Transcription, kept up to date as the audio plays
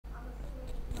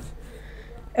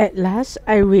At last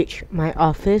I reached my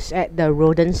office at the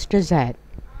Rodents Gazette.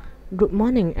 "Good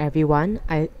morning, everyone,"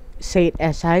 I said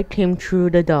as I came through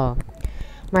the door.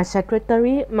 My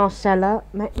secretary, Marcella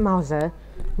McMauser,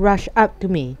 rushed up to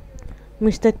me.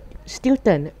 "Mr.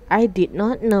 Stilton, I did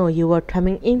not know you were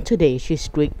coming in today," she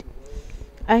squeaked.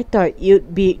 "I thought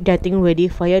you'd be getting ready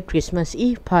for your Christmas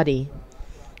Eve party."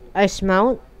 I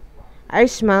smiled.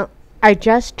 I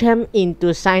just came in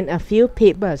to sign a few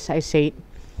papers," I said.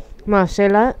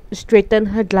 Marcella straightened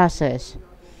her glasses.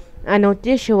 I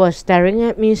noticed she was staring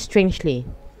at me strangely.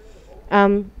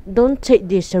 Don't take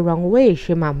this the wrong way,"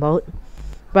 she mumbled.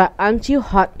 "But aren't you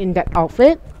hot in that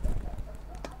outfit?"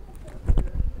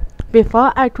 Before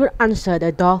I could answer,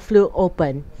 the door flew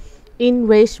open. In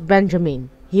raced Benjamin.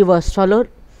 He was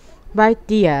followed by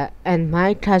Tia and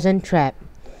my cousin Trap.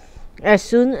 As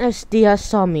soon as Tia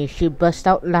saw me, she burst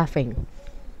out laughing.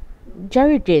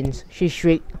 "Jerry Jeans," she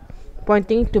shrieked,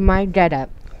 pointing to my getup.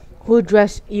 "Who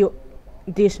dressed you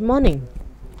this morning?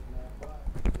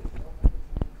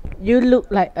 You look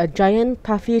like a giant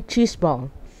puffy cheese ball."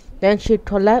 Then she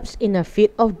collapsed in a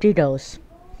fit of giggles.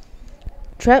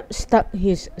 Trap stuck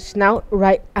his snout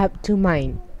right up to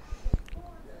mine.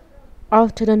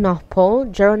 "Off to the North Pole,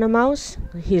 Geronimouse?"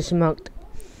 he smirked.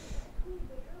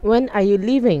 "When are you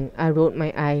leaving?" I rolled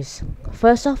my eyes.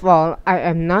 "First of all, I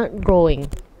am not going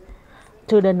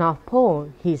to the North Pole,"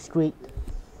 he shrieked.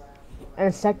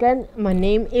 "And second, my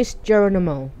name is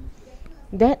Geronimo."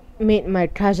 That made my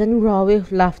cousin roar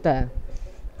with laughter.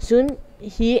 Soon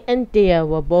he and Thea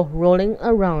were both rolling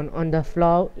around on the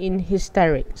floor in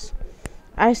hysterics.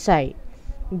 I sighed.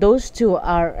 Those two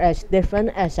are as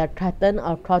different as a carton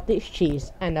of cottage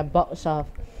cheese and a box of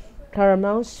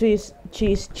caramel Swiss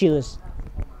cheese juice.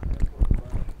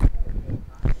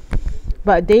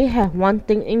 But they have one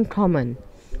thing in common.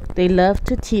 They love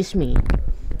to tease me.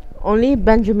 Only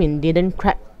Benjamin didn't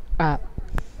crack up.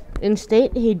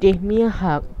 Instead, he gave me a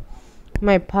hug.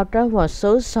 My parka was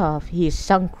so soft he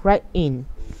sunk right in.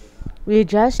 "We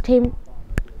just came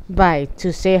by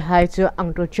to say hi to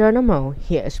Uncle Geronimo,"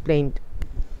 he explained.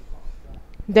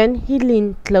 Then he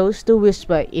leaned close to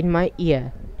whisper in my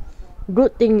ear.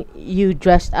 "Good thing you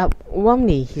dressed up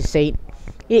warmly," he said.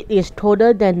 "It is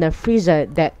colder than the freezer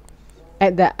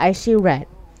at the Icy Rat.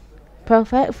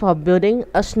 Perfect for building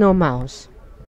a snow mouse."